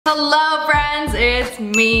Hello friends, it's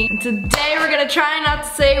me. And today we're gonna try not to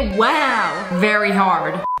say wow very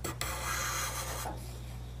hard.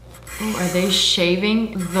 Ooh, are they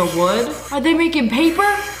shaving the wood? Are they making paper?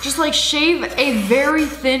 Just like shave a very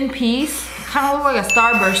thin piece. Kind of look like a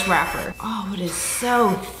Starburst wrapper. Oh, it is so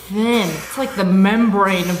thin. It's like the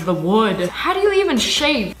membrane of the wood. How do you even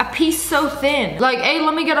shave a piece so thin? Like, hey,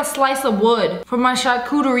 let me get a slice of wood for my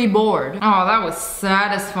charcuterie board. Oh, that was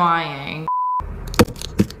satisfying.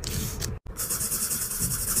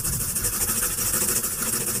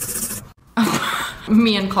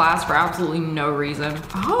 Me in class for absolutely no reason.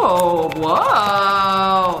 Oh,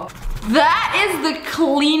 whoa. That is the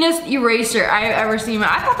cleanest eraser I've ever seen.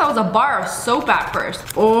 I thought that was a bar of soap at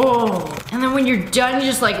first. Oh. And then when you're done, you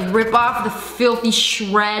just like rip off the filthy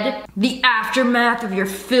shred. The aftermath of your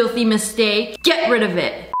filthy mistake. Get rid of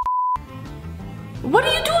it. What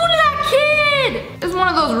are you doing to that kid? It's one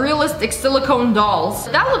of those realistic silicone dolls.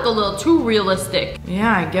 That looked a little too realistic.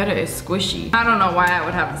 Yeah, I get it, it's squishy. I don't know why I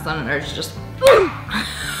would have the sudden urge to just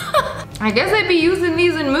I guess they'd be using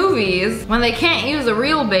these in movies. When they can't use a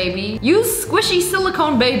real baby, use squishy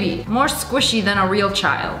silicone baby. More squishy than a real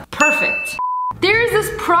child. Perfect. There is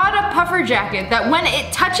this Prada puffer jacket that when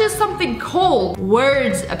it touches something cold,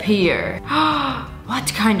 words appear.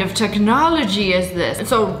 What kind of technology is this?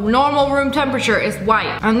 So normal room temperature is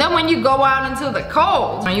white. And then when you go out into the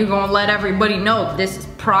cold, you're gonna let everybody know this is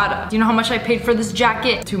Prada. Do you know how much I paid for this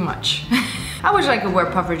jacket? Too much. I wish I could wear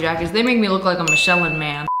puffer jackets. They make me look like a Michelin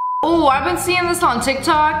man. Oh, I've been seeing this on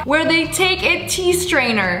TikTok where they take a tea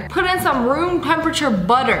strainer, put in some room temperature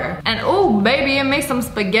butter, and oh baby, it makes some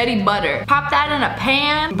spaghetti butter. Pop that in a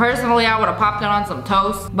pan. Personally, I would have popped it on some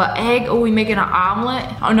toast. But egg, oh, we making an omelet?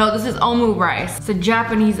 Oh no, this is omu rice. It's a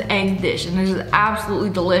Japanese egg dish and it is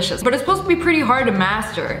absolutely delicious. But it's supposed to be pretty hard to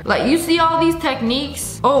master. Like, you see all these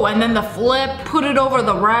techniques? Oh, and then the flip, put it over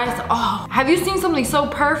the rice. Oh, have you seen something so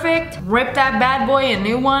perfect? Rip that bad boy a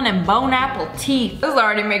new one and bone apple teeth. This is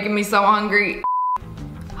already making me so hungry.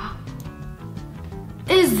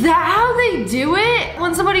 Is that how they do it?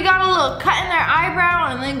 When somebody got a little cut in their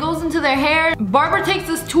eyebrow and then goes into their hair, barber takes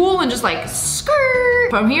this tool and just like skirt.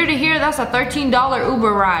 From here to here, that's a $13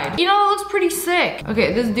 Uber ride. You know, it looks pretty sick.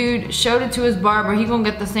 Okay, this dude showed it to his barber. He gonna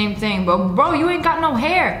get the same thing. But bro, you ain't got no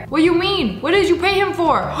hair. What do you mean? What did you pay him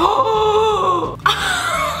for?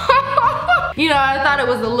 You know, I thought it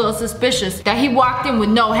was a little suspicious that he walked in with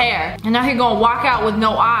no hair and now he's gonna walk out with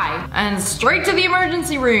no eye and straight to the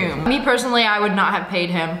emergency room. Me personally, I would not have paid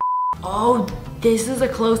him. Oh, this is a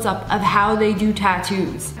close-up of how they do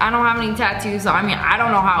tattoos. I don't have any tattoos, so I mean, I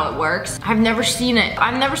don't know how it works. I've never seen it.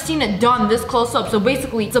 I've never seen it done this close up. So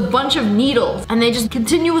basically, it's a bunch of needles and they just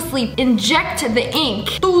continuously inject the ink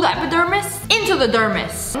through the epidermis into the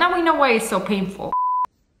dermis. Now we know why it's so painful.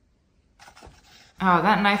 Oh,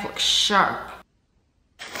 that knife looks sharp.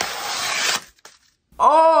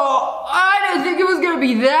 Oh, I didn't think it was gonna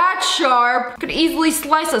be that sharp. Could easily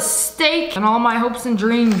slice a steak and all my hopes and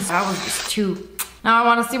dreams. That was just too. Now I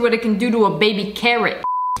wanna see what it can do to a baby carrot.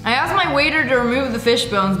 I asked my waiter to remove the fish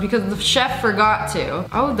bones because the chef forgot to.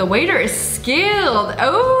 Oh, the waiter is skilled.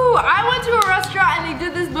 Oh, I went to a restaurant and they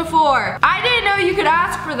did this before. I didn't know you could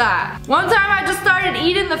ask for that. One time I just started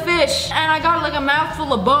eating the fish and I got like a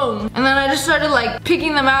mouthful of bone and then I just started like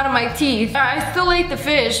picking them out of my teeth. I still ate the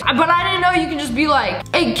fish, but I didn't know you can just be like,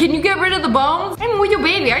 hey, can you get rid of the bones? I'm with your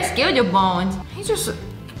baby, I scared your bones. He just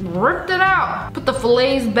ripped it out. Put the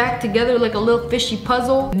fillets back together like a little fishy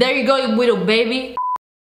puzzle. There you go, you little baby.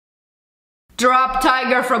 Drop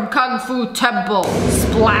tiger from Kung Fu Temple.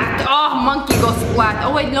 Splat. Oh, monkey goes splat.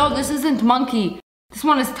 Oh wait, no, this isn't monkey. This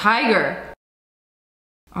one is tiger.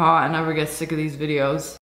 Oh, I never get sick of these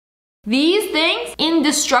videos. These things,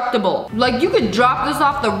 indestructible. Like, you could drop this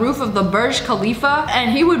off the roof of the Burj Khalifa and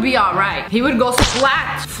he would be alright. He would go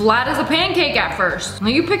splat. Flat as a pancake at first. Now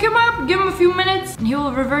you pick him up, give him a few minutes, and he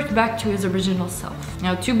will revert back to his original self.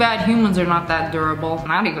 Now, too bad humans are not that durable.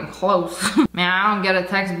 Not even close. Man, I don't get a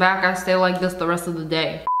text back. I stay like this the rest of the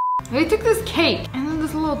day. They took this cake and then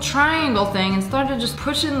this little triangle thing and started just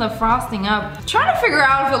pushing the frosting up. Trying to figure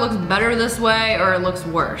out if it looks better this way or it looks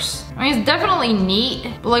worse. I mean, it's definitely neat,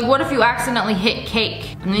 but like, what if you accidentally hit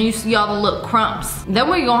cake and then you see all the little crumbs? Then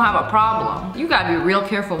we're gonna have a problem. You gotta be real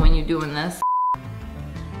careful when you're doing this.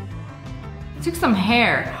 Took some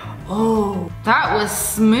hair. Oh, that was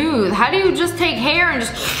smooth. How do you just take hair and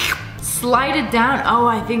just slide it down? Oh,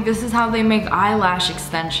 I think this is how they make eyelash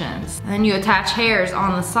extensions. And then you attach hairs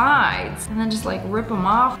on the sides and then just like rip them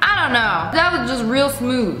off. I don't know. That was just real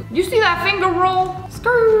smooth. You see that finger roll?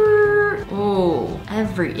 Skirt. Oh,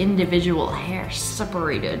 every individual hair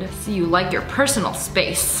separated. So you like your personal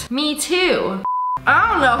space. Me too.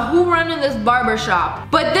 I don't know who running this barber shop,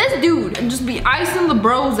 but this dude just be icing the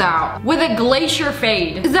bros out with a glacier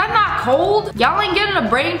fade. Is that not cold? Y'all ain't getting a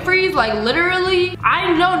brain freeze, like literally?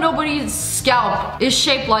 I know nobody's scalp is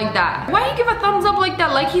shaped like that. Why he give a thumbs up like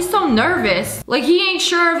that? Like he's so nervous. Like he ain't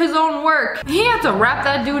sure of his own work. He had to wrap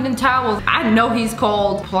that dude in towels. I know he's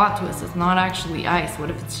cold. Plot twist, it's not actually ice.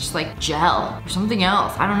 What if it's just like gel or something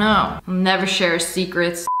else? I don't know. I'll never share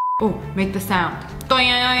secrets. Oh, make the sound.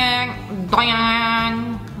 Doyang,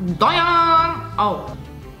 doyang, doyang. Oh,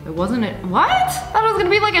 it wasn't it. What? I thought it was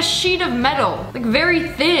gonna be like a sheet of metal, like very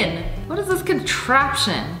thin. What is this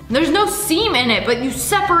contraption? There's no seam in it, but you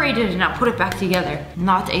separated it. Now put it back together.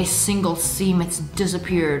 Not a single seam, it's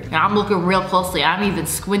disappeared. And I'm looking real closely. I'm even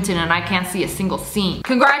squinting and I can't see a single seam.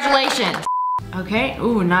 Congratulations. Okay,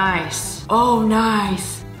 ooh, nice. Oh,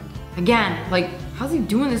 nice. Again, like, how's he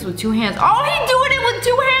doing this with two hands? Oh, he's doing it with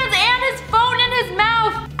two hands and his phone in his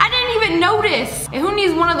mouth. I didn't even notice. And who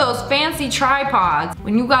needs one of those fancy tripods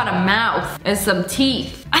when you got a mouth and some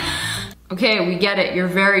teeth? Okay, we get it. You're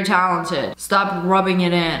very talented. Stop rubbing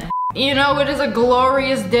it in. You know, it is a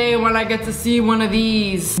glorious day when I get to see one of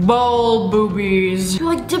these bowl boobies. You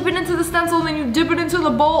like dip it into the stencil and then you dip it into the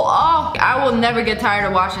bowl. Oh, I will never get tired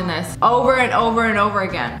of watching this over and over and over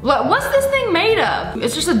again. What's this thing made of?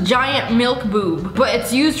 It's just a giant milk boob, but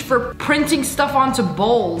it's used for printing stuff onto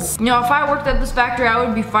bowls. You know, if I worked at this factory, I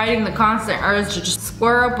would be fighting the constant urge to just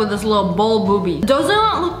square up with this little bowl boobie. Doesn't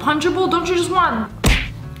it look punchable? Don't you just want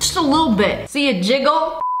just a little bit? See it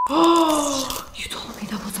jiggle? Oh, you told me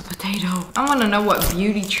that was a potato. I want to know what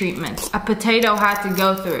beauty treatments a potato had to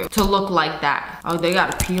go through to look like that. Oh, they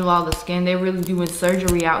gotta peel all the skin. They really doing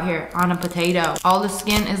surgery out here on a potato. All the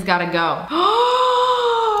skin has gotta go.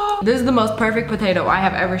 This is the most perfect potato I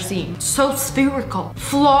have ever seen. So spherical,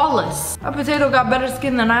 flawless. A potato got better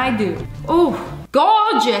skin than I do. Oh.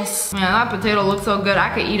 Gorgeous! Man, that potato looks so good,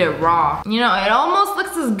 I could eat it raw. You know, it almost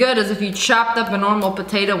looks as good as if you chopped up a normal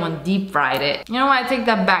potato and deep fried it. You know what, I take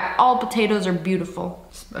that back. All potatoes are beautiful,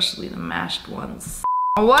 especially the mashed ones.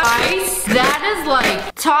 What? Ice? That is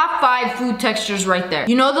like top 5 food textures right there.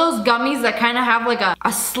 You know those gummies that kind of have like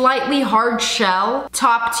a slightly hard shell?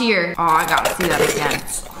 Top tier. Oh, I gotta see that again.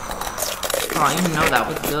 Oh, you know that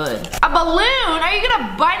was good. A balloon? Are you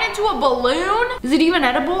gonna bite into a balloon? Is it even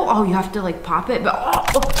edible? Oh, you have to like pop it, but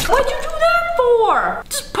what'd you do that for?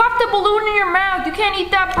 Just pop the balloon in your mouth. You can't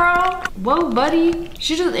eat that, bro. Whoa, buddy.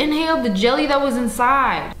 She just inhaled the jelly that was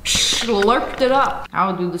inside. Slurped it up. I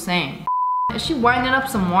would do the same. Is she winding up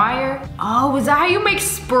some wire? Oh, is that how you make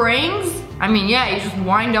springs? I mean, yeah, you just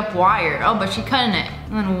wind up wire. Oh, but she cutting it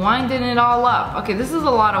and then winding it all up. Okay, this is a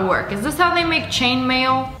lot of work. Is this how they make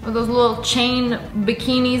chainmail? Or those little chain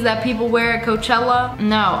bikinis that people wear at Coachella?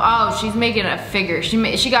 No, oh, she's making a figure.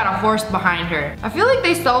 She got a horse behind her. I feel like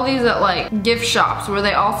they sell these at like gift shops where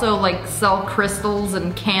they also like sell crystals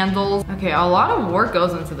and candles. Okay, a lot of work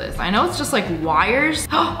goes into this. I know it's just like wires.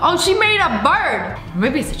 Oh, she made a bird.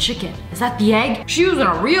 Maybe it's a chicken. Is that the egg? She's using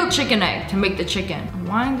a real chicken egg to make the chicken.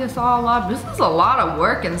 Wind this all up. This is a lot of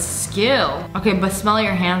work and skill. Okay, but smell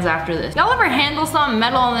your hands after this. Y'all ever handle something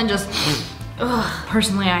metal and then just ugh.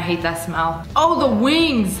 Personally, I hate that smell. Oh, the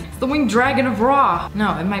wings. It's the winged dragon of Ra.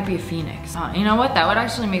 No, it might be a phoenix. You know what? That would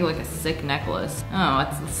actually make like a sick necklace. Oh,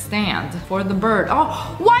 it's a stand for the bird.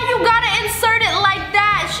 Oh, why you gotta insert it like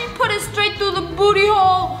that? She put it straight through the booty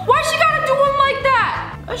hole. Why she gotta do him like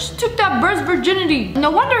that? She took that bird's virginity. No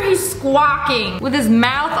wonder he's squawking with his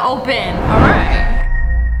mouth open. All right.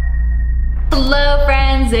 Hello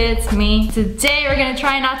friends, it's me. Today we're gonna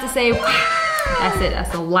try not to say wow. That's it,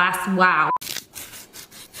 that's the last wow.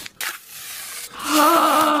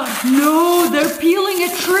 No, they're peeling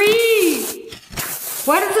a tree.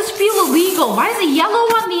 Why does this feel illegal? Why is it yellow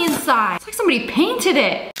on the inside? It's like somebody painted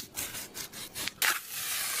it.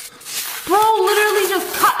 Bro literally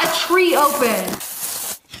just cut a tree open.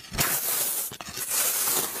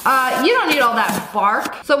 You don't need all that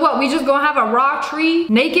bark. So what, we just gonna have a raw tree,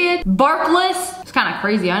 naked, barkless? It's kind of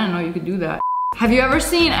crazy, I didn't know you could do that. Have you ever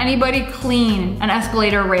seen anybody clean an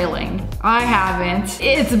escalator railing? I haven't.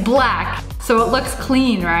 It's black, so it looks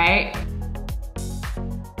clean, right?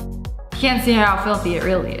 You can't see how filthy it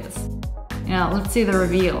really is. You know, let's see the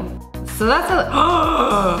reveal. So that's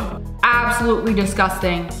absolutely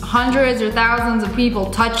disgusting. Hundreds or thousands of people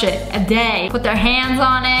touch it a day, put their hands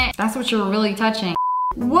on it. That's what you're really touching.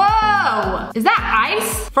 Whoa! Is that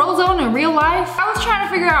ice? Frozen in real life? I was trying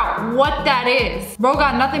to figure out what that is. Bro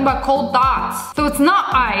got nothing but cold thoughts. So it's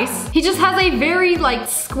not ice. He just has a very like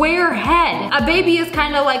square head. A baby is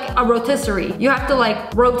kind of like a rotisserie. You have to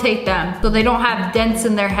like rotate them so they don't have dents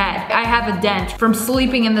in their head. I have a dent from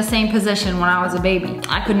sleeping in the same position when I was a baby.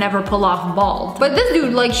 I could never pull off bald. But this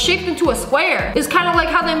dude like shaped into a square. It's kind of like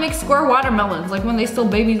how they make square watermelons. Like when they still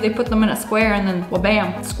babies, they put them in a square and then, well,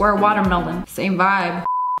 bam, square watermelon. Same vibe.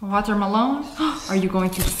 Watermelon? Are you going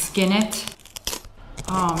to skin it?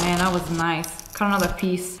 Oh man, that was nice. Cut another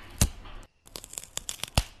piece.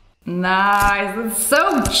 Nice, it's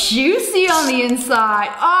so juicy on the inside.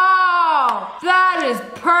 Oh, that is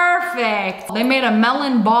perfect. They made a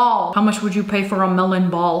melon ball. How much would you pay for a melon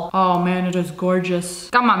ball? Oh man, it is gorgeous.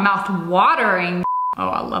 Got my mouth watering. Oh,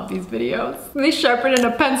 I love these videos. They sharpened in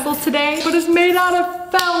a pencil today, but it's made out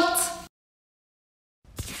of felt.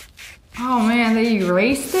 Oh man, they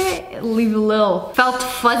erased it. Leave a little felt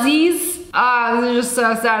fuzzies. Ah, this is just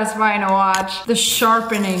so satisfying to watch. The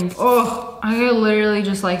sharpening. Oh, I could literally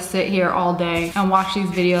just like sit here all day and watch these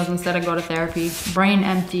videos instead of go to therapy. Brain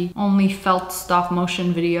empty. Only felt stop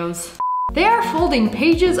motion videos. They are folding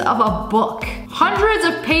pages of a book. Hundreds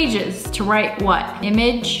of pages to write what?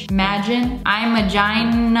 Image, imagine,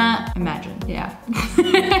 imagina, imagine, yeah.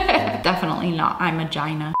 Definitely not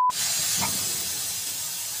imagina.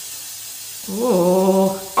 Ooh.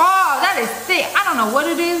 Oh, that is thick. I don't know what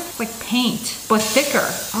it is. It's like paint, but thicker.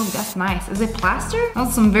 Oh, that's nice. Is it plaster?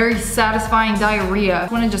 That's some very satisfying diarrhea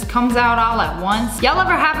when it just comes out all at once. Y'all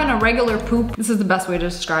ever having a regular poop? This is the best way to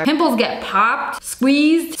describe it. Pimples get popped,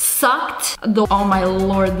 squeezed, sucked. Oh my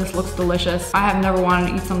lord, this looks delicious. I have never wanted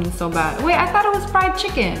to eat something so bad. Wait, I thought it was fried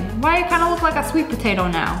chicken. Why it kind of look like a sweet potato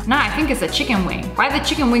now? Nah, I think it's a chicken wing. Why the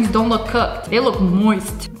chicken wings don't look cooked? They look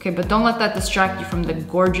moist. Okay, but don't let that distract you from the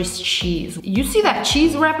gorgeous cheese. You see that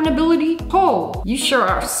cheese wrapping ability? Oh, you sure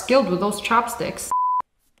are skilled with those chopsticks.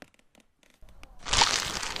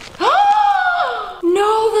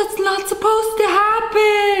 No, that's not supposed to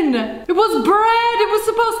happen. It was bread, it was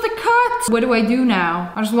supposed to cut. What do I do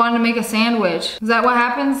now? I just wanted to make a sandwich. Is that what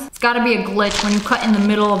happens? It's gotta be a glitch when you cut in the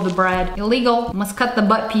middle of the bread. Illegal, you must cut the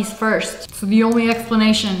butt piece first. So the only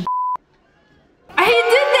explanation. I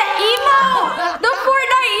did the emo! The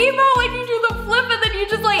Fortnite emo when you do the flip and then you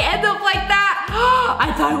just like end up like that.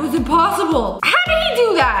 I thought it was impossible. How did he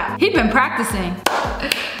do that? He'd been practicing.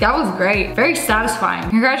 That was great. Very satisfying.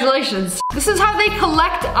 Congratulations. This is how they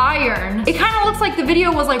collect iron. It kind of looks like the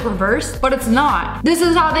video was like reversed, but it's not. This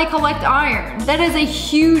is how they collect iron. That is a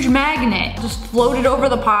huge magnet. Just floated over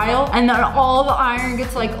the pile and then all the iron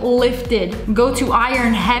gets like lifted. Go to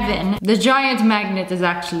iron heaven. The giant magnet is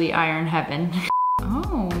actually iron heaven.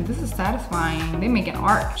 Oh, this is satisfying. They make an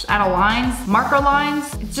art. Just add a lines, marker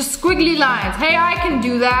lines. It's just squiggly lines. Hey, I can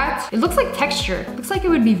do that. It looks like texture. It looks like it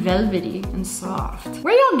would be velvety and soft.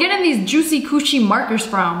 Where y'all getting these juicy coochie markers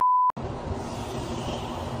from?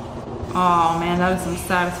 Oh man, that is some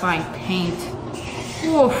satisfying paint.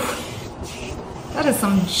 Oof. That is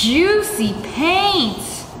some juicy paint.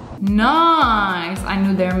 Nice. I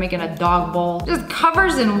knew they were making a dog bowl. Just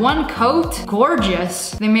covers in one coat.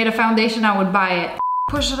 Gorgeous. They made a foundation, I would buy it.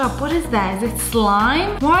 Push it up. What is that? Is it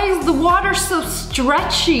slime? Why is the water so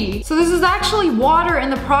stretchy? So this is actually water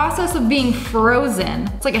in the process of being frozen.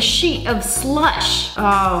 It's like a sheet of slush.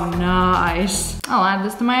 Oh, nice. I'll add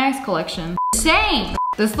this to my ice collection. Same.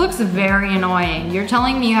 This looks very annoying. You're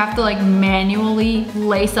telling me you have to like manually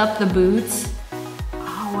lace up the boots?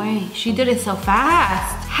 Oh wait, she did it so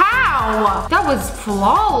fast. How? That was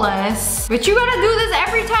flawless. But you gotta do this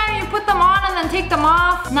every time you put them on and then take them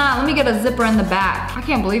off? Nah, let me get a zipper in the back. I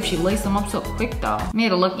can't believe she laced them up so quick though.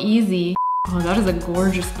 Made it look easy. Oh, that is a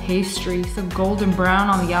gorgeous pastry. So golden brown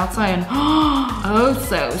on the outside and oh,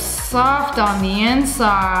 so soft on the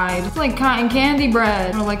inside. It's like cotton candy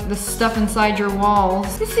bread or like the stuff inside your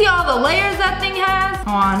walls. You see all the layers that thing has?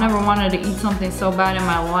 Oh, I never wanted to eat something so bad in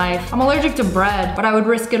my life. I'm allergic to bread, but I would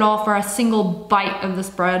risk it all for a single bite of this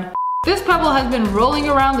bread. This pebble has been rolling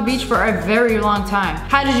around the beach for a very long time.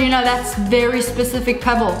 How did you know that's very specific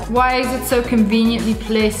pebble? Why is it so conveniently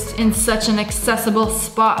placed in such an accessible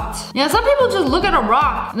spot? Yeah, some people just look at a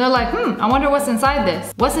rock and they're like, I wonder what's inside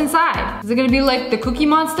this. What's inside? Is it gonna be like the Cookie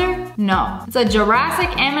Monster? No, it's a Jurassic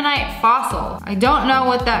ammonite fossil. I don't know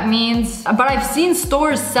what that means, but I've seen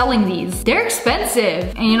stores selling these. They're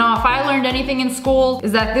expensive. And you know, if I learned anything in school,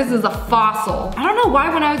 is that this is a fossil. I don't know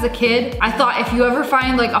why when I was a kid, I thought if you ever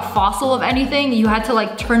find like a fossil of anything, you had to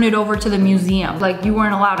like turn it over to the museum. Like you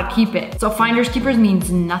weren't allowed to keep it. So finders keepers means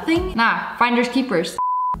nothing? Nah, finders keepers.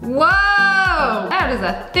 Whoa! Whoa, that is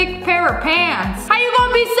a thick pair of pants. How you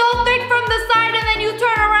gonna be so thick from the side and then you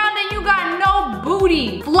turn around and you got no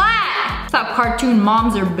booty? Flat. That's how cartoon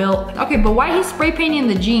moms are built. Okay, but why he's spray painting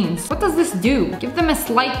the jeans? What does this do? Give them a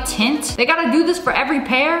slight tint? They gotta do this for every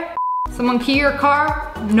pair? Someone key your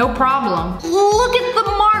car? No problem. Look at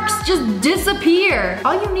the marks just disappear.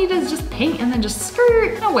 All you need is just paint and then just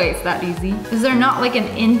skirt. No way it's that easy. Is there not like an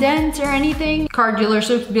indent or anything? Car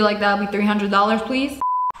dealerships be like, that'll be $300, please.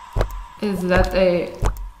 Is that a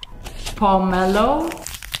pomelo?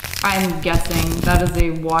 I'm guessing that is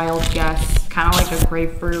a wild guess. Kind of like a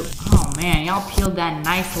grapefruit. Oh man, y'all peeled that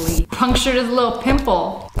nicely. Punctured his little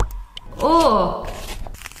pimple. Oh.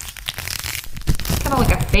 Kind of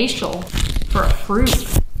like a facial for a fruit.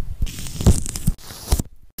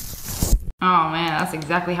 Oh man, that's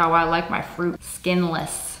exactly how I like my fruit.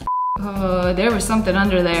 Skinless. Oh, there was something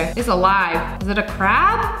under there. It's alive. Is it a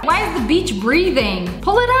crab? Why is the beach breathing?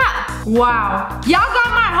 Pull it out. Wow. Y'all got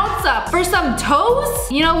my hopes up for some toes?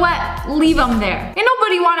 You know what? Leave them there. Ain't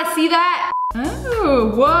nobody want to see that.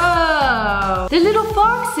 Oh, whoa. They're little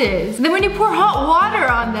foxes. Then when you pour hot water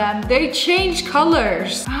on them, they change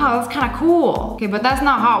colors. Oh, that's kind of cool. Okay, but that's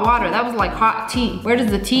not hot water. That was like hot tea. Where does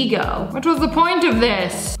the tea go? What was the point of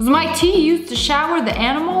this? Was my tea used to shower the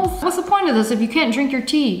animals? What's the point of this if you can't drink your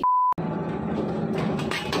tea?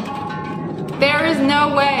 There is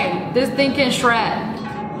no way this thing can shred.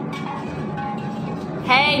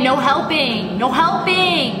 Hey, no helping. No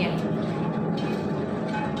helping.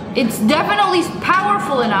 It's definitely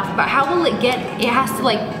powerful enough, but how will it get, it has to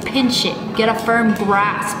like pinch it, get a firm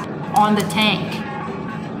grasp on the tank.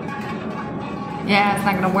 Yeah, it's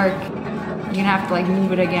not gonna work. You're gonna have to like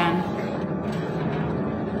move it again.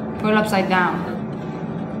 Put it upside down.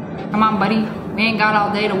 Come on, buddy. We ain't got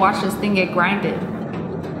all day to watch this thing get grinded.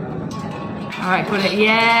 All right, put it,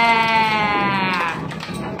 yeah.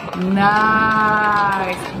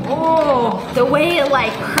 Nice. Oh, the way it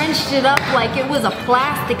like crunched it up like it was a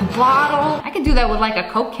plastic bottle. I could do that with like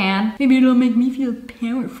a Coke can. Maybe it'll make me feel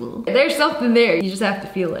powerful. There's something there, you just have to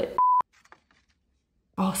feel it.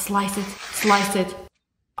 Oh, slice it, slice it.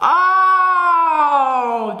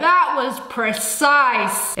 Oh, that was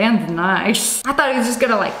precise and nice. I thought it was just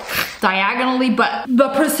gonna like diagonally, but the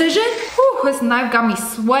precision, whew, this knife got me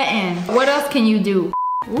sweating. What else can you do?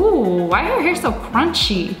 Ooh, why are her hair so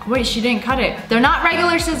crunchy? Wait, she didn't cut it. They're not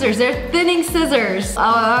regular scissors, they're thinning scissors.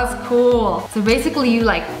 Oh, that's cool. So basically you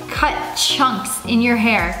like cut chunks in your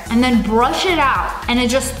hair and then brush it out and it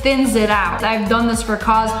just thins it out. I've done this for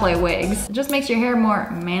cosplay wigs. It just makes your hair more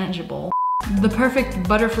manageable. The perfect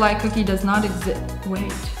butterfly cookie does not exist.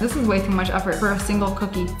 Wait, this is way too much effort for a single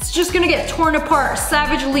cookie. It's just gonna get torn apart,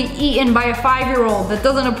 savagely eaten by a 5-year-old that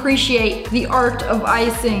doesn't appreciate the art of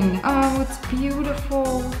icing. Oh, it's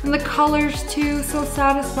beautiful. And the colors too, so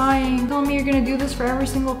satisfying. Tell me you're gonna do this for every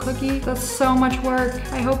single cookie? That's so much work.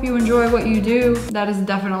 I hope you enjoy what you do. That is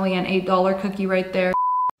definitely an $8 cookie right there.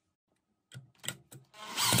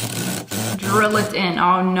 Drill it in.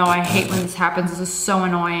 Oh no, I hate when this happens. This is so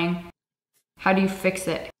annoying. How do you fix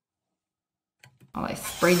it? Oh, I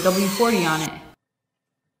sprayed W40 on it.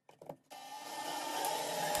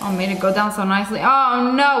 Oh, made it go down so nicely.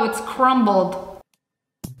 Oh no, it's crumbled.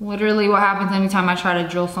 Literally what happens anytime I try to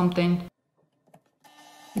drill something.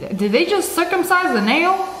 Did they just circumcise the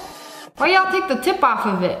nail? Why y'all take the tip off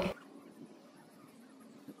of it?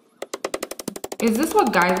 Is this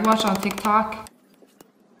what guys watch on TikTok?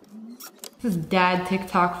 This is dad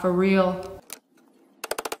TikTok for real.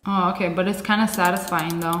 Oh, okay, but it's kind of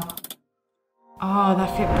satisfying though. Oh, that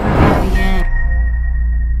fit perfectly in.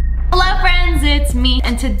 Hello friends, it's me.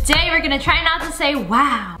 And today we're gonna try not to say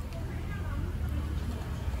wow.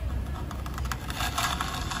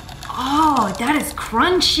 Oh, that is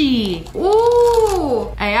crunchy. Ooh.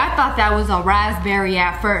 Hey, I thought that was a raspberry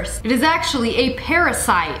at first. It is actually a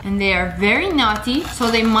parasite and they are very naughty, so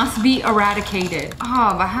they must be eradicated.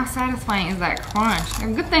 Oh, but how satisfying is that crunch? A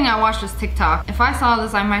good thing I watched this TikTok. If I saw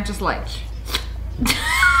this, I might just like...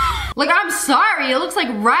 Like, I'm sorry, it looks like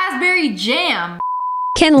raspberry jam.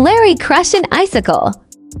 Can Larry crush an icicle?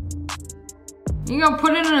 You gonna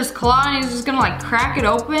put it in his claw and he's just gonna like crack it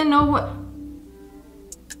open? No, what?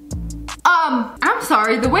 I'm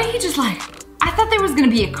sorry, the way he just like, I thought there was gonna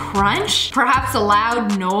be a crunch, perhaps a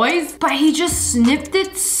loud noise, but he just snipped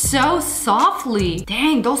it so softly.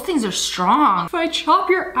 Dang, those things are strong. If I chop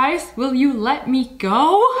your ice, will you let me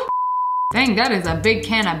go? Dang, that is a big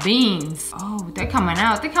can of beans. Oh, they're coming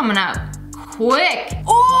out quick.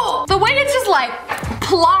 Oh, the way it just like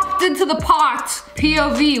plopped into the pot.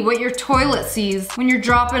 POV, what your toilet sees when you're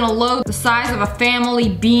dropping a load the size of a family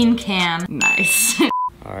bean can. Nice.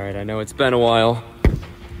 All right, I know it's been a while.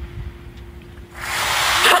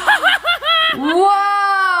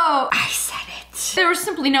 Whoa! I said it. There was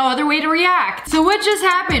simply no other way to react. So what just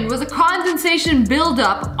happened was a condensation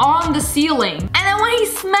buildup on the ceiling. And then when he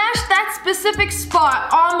smashed that specific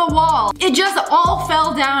spot on the wall, it just all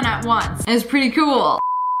fell down at once. It was pretty cool.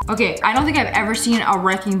 Okay, I don't think I've ever seen a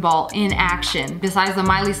wrecking ball in action besides the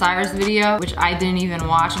Miley Cyrus video, which I didn't even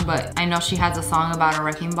watch, but I know she has a song about a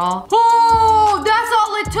wrecking ball. Oh, that's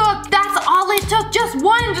all it took. That's all it took. Just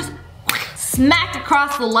one, just smack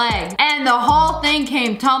across the leg. And the whole thing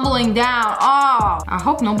came tumbling down. Oh, I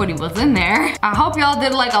hope nobody was in there. I hope y'all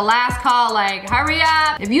did like a last call, like, hurry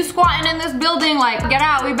up. If you squatting in this building, like, get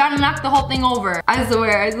out. We about to knock the whole thing over. I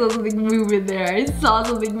swear, I saw something move in there. I saw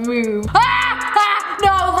something move. Ah!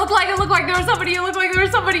 No, it looked like there was somebody. It looked like there was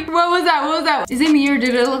somebody. What was that? What was that? Is it me or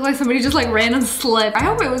did it look like somebody just like ran and slipped? I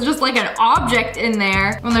hope it was just like an object in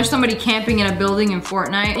there. When there's somebody camping in a building in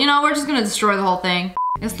Fortnite. You know, we're just gonna destroy the whole thing.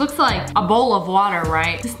 This looks like a bowl of water,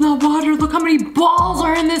 right? It's not water. Look how many balls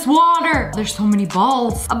are in this water. There's so many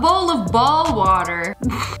balls. A bowl of ball water.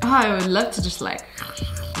 Oh, I would love to just like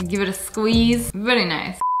give it a squeeze. Very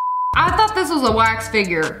nice. I thought this was a wax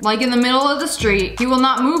figure, like in the middle of the street. He will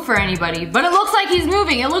not move for anybody, but it looks like he's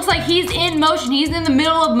moving. It looks like he's in motion. He's in the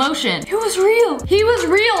middle of motion. He was real. He was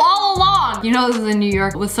real all along. You know, this is in New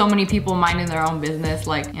York with so many people minding their own business.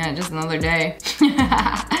 Like, yeah, just another day.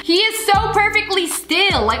 He is so perfectly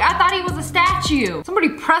still. Like, I thought he was a statue. Somebody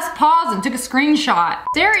pressed pause and took a screenshot.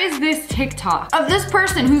 There is this TikTok of this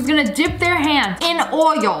person who's gonna dip their hands in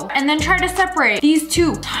oil and then try to separate these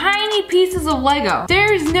two tiny pieces of Lego.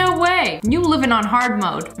 There is no way. You living on hard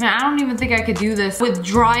mode. Man, I don't even think I could do this with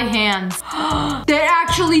dry hands. They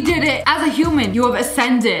actually did it. As a human, you have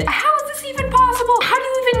ascended. How is this even possible? How do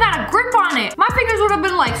you even got a grip on it? My fingers would have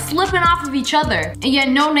been like slipping off of each other. And yet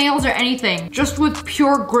no nails or anything. Just with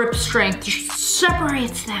pure grip strength. Just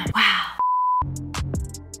separates them. Wow.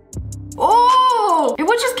 Oh!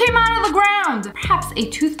 What just came out of the ground? Perhaps a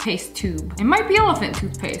toothpaste tube. It might be elephant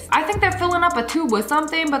toothpaste. I think they're filling up a tube with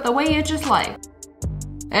something, but the way it just like,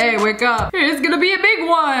 hey, wake up. It's gonna be a big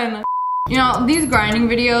one. You know, these grinding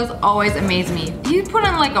videos always amaze me. He's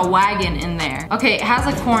putting like a wagon in there. Okay, it has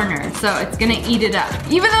a corner, so it's gonna eat it up.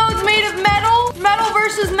 Even though it's made of metal, metal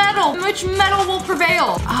versus metal, which metal will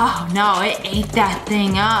prevail? Oh no, it ate that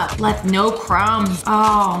thing up. Left no crumbs.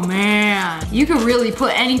 Oh man. You could really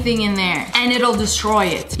put anything in there and it'll destroy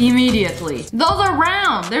it immediately. Those are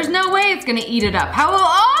round. There's no way it's gonna eat it up. How will,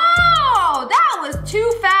 oh, that was too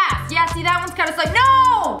fast. Yeah, see, that one's kind of like,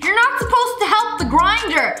 no, you're not supposed to help the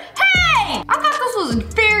grinder. Hey, I thought this was a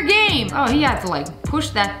fair game. Oh, he had to like push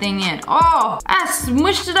that thing in. Oh, I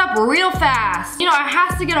smushed it up real fast. You know, it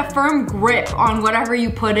has to get a firm grip on whatever you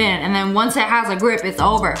put in. And then once it has a grip, it's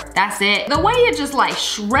over. That's it. The way it just like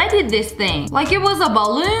shredded this thing, like it was a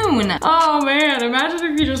balloon. Oh man,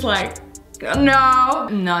 imagine if you just like, no,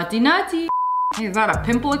 naughty, naughty. Hey, is that a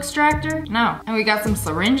pimple extractor? No. And we got some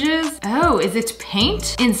syringes. Oh, is it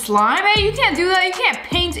paint in slime? Hey, you can't do that. You can't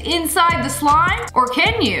paint inside the slime. Or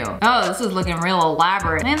can you? Oh, this is looking real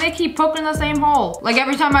elaborate. Man, they keep poking the same hole. Like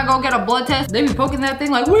every time I go get a blood test, they be poking that thing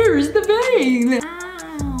like, where's the vein?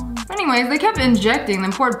 Anyways, they kept injecting,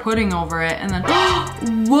 then poured pudding over it, and then that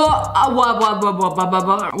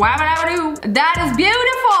is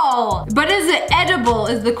beautiful! But is it edible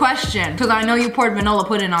is the question, because I know you poured vanilla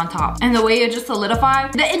pudding on top. And the way it just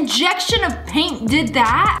solidified, the injection of paint did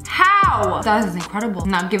that? How? That is incredible.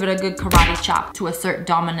 Now give it a good karate chop to assert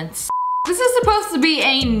dominance. This is supposed to be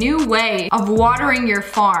a new way of watering your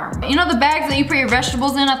farm. You know the bags that you put your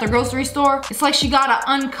vegetables in at the grocery store? It's like she gotta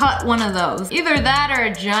uncut one of those. Either that or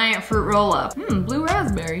a giant fruit roll-up. Blue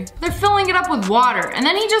raspberry. They're filling it up with water, and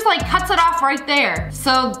then he just like cuts it off right there.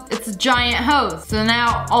 So it's a giant hose. So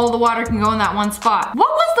now all the water can go in that one spot. What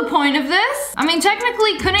was the point of this? I mean,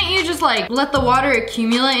 technically, couldn't you just like let the water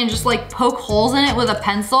accumulate and just like poke holes in it with a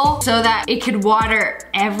pencil so that it could water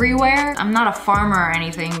everywhere? I'm not a farmer or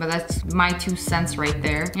anything, but that's my 2 cents right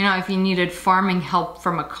there. You know, if you needed farming help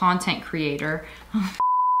from a content creator.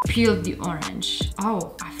 Peel the orange.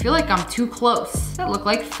 Oh, I feel like I'm too close. That look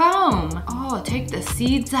like foam. Oh, take the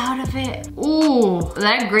seeds out of it. Ooh,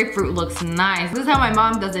 that grapefruit looks nice. This is how my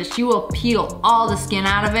mom does it. She will peel all the skin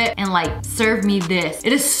out of it and like serve me this.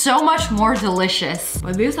 It is so much more delicious.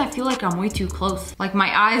 But this, I feel like I'm way too close. Like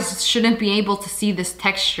my eyes shouldn't be able to see this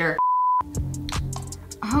texture.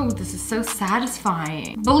 Oh, this is so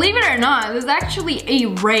satisfying. Believe it or not, there's actually a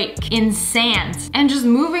rake in sand, and just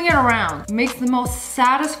moving it around makes the most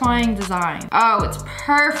satisfying design. Oh, it's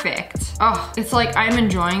perfect. Oh, it's like I'm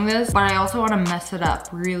enjoying this, but I also want to mess it up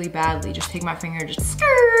really badly. Just take my finger, just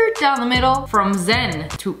skirt down the middle from zen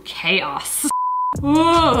to chaos.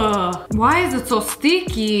 Ugh. Why is it so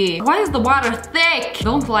sticky? Why is the water thick?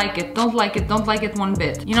 Don't like it, don't like it, don't like it one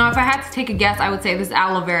bit. You know, if I had to take a guess, I would say this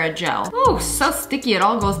aloe vera gel. Ooh, so sticky it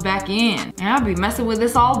all goes back in. And I'll be messing with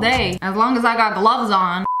this all day, as long as I got gloves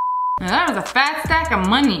on. Now that is a fat stack of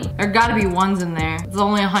money. There gotta be ones in there. It's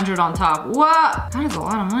only 100 on top. What? That is a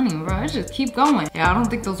lot of money, bro. I just keep going. Yeah, I don't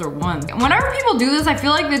think those are ones. Whenever people do this, I feel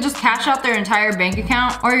like they just cash out their entire bank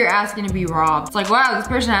account or you're asking to be robbed. It's like, wow, this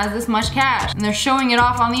person has this much cash and they're showing it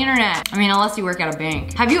off on the internet. I mean, unless you work at a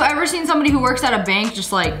bank. Have you ever seen somebody who works at a bank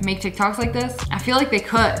just like make TikToks like this? I feel like they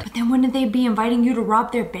could. But then wouldn't they be inviting you to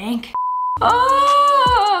rob their bank?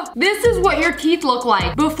 Oh, this is what your teeth look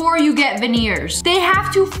like before you get veneers. They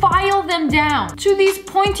have to file them down to these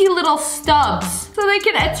pointy little stubs so they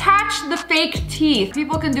can attach the fake teeth.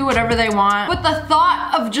 People can do whatever they want, but the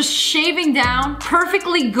thought of just shaving down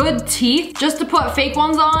perfectly good teeth just to put fake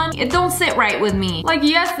ones on, it don't sit right with me. Like,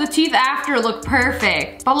 yes, the teeth after look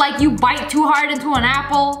perfect, but like you bite too hard into an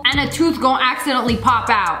apple and a tooth gonna accidentally pop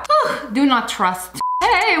out. Do not trust.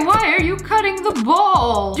 Hey, why are you cutting the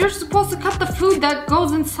bowl? You're supposed to cut the food that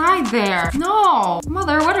goes inside there. No.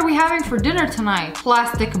 Mother, what are we having for dinner tonight?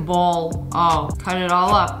 Plastic bowl. Oh, cut it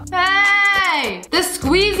all up. Hey! This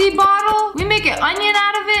squeezy bottle? We make an onion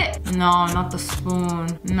out of it? No, not the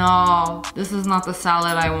spoon. No, this is not the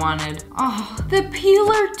salad I wanted. Oh, the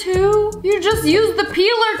peeler too? You just used the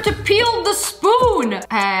peeler to peel the spoon.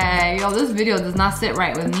 Hey, yo, this video does not sit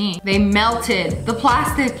right with me. They melted the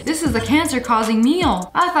plastic. This is a cancer-causing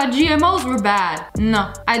meal. I thought GMOs were bad.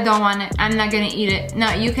 No, I don't want it. I'm not gonna eat it. No,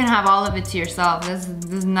 you can have all of it to yourself. This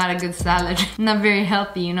is not a good salad. Not very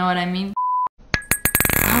healthy, you know what I mean?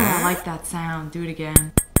 Oh, I like that sound. Do it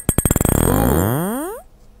again. Ooh.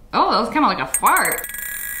 Oh, that was kind of like a fart.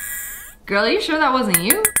 Girl, are you sure that wasn't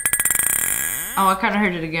you? Oh, I kind of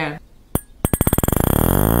heard it again.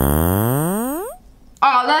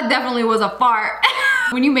 Oh, that definitely was a fart.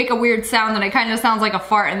 When you make a weird sound and it kind of sounds like a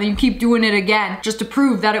fart and then you keep doing it again just to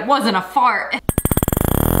prove that it wasn't a fart.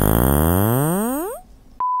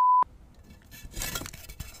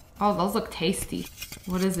 Oh, those look tasty.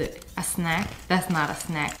 What is it? A snack? That's not a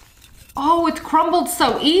snack. Oh, it's crumbled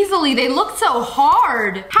so easily. They look so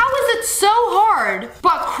hard. How is it so hard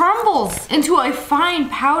but crumbles into a fine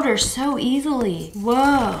powder so easily?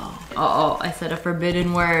 Whoa. Uh-oh, I said a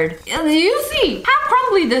forbidden word. You see how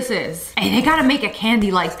crumbly this is. Hey, they gotta make a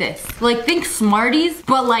candy like this. Like, think Smarties,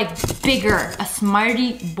 but like bigger. A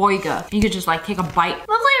Smartie Boyga. You could just like take a bite. The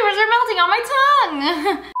flavors are melting on my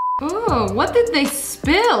tongue. Ooh, what did they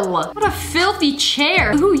spill? What a filthy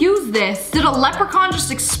chair. Who used this? Did a leprechaun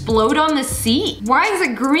just explode on the seat? Why is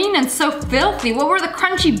it green and so filthy? What were the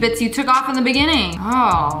crunchy bits you took off in the beginning?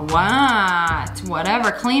 Oh, what?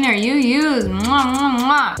 Whatever cleaner you use, mwah, mwah,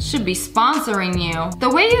 mwah, should be sponsoring you.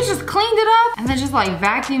 The way you just cleaned it up and then just like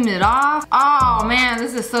vacuumed it off. Oh man,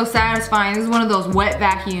 this is so satisfying. This is one of those wet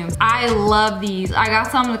vacuums. I love these. I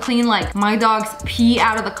got some to clean like my dog's pee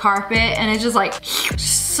out of the carpet and it just like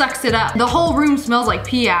sucks it up. The whole room smells like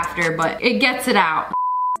pee after, but it gets it out.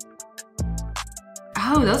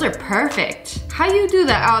 Oh, those are perfect. How you do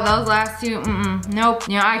that? Oh, those last two, nope.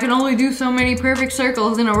 You know, I can only do so many perfect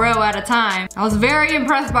circles in a row at a time. I was very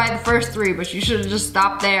impressed by the first three, but you should have just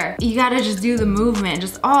stopped there. You gotta just do the movement.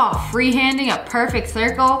 Just, oh, freehanding a perfect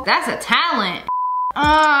circle. That's a talent.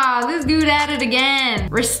 Ah, this dude at it again.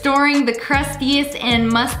 Restoring the crustiest and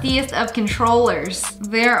mustiest of controllers.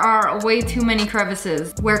 There are way too many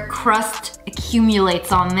crevices where crust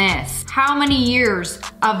accumulates on this. How many years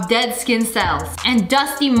of dead skin cells and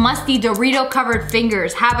dusty, musty Dorito covered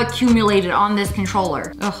fingers have accumulated on this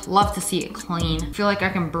controller? Ugh, love to see it clean. I feel like I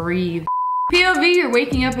can breathe. POV, you're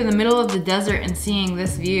waking up in the middle of the desert and seeing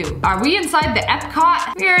this view. Are we inside the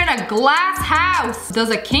Epcot? We're in a glass house. Does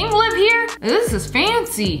a king live here? This is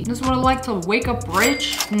fancy. This is what I like to wake up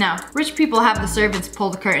rich. No, rich people have the servants pull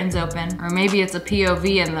the curtains open. Or maybe it's a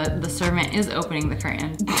POV and the servant is opening the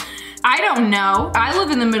curtain. I don't know. I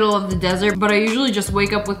live in the middle of the desert, but I usually just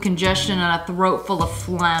wake up with congestion and a throat full of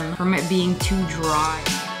phlegm from it being too dry.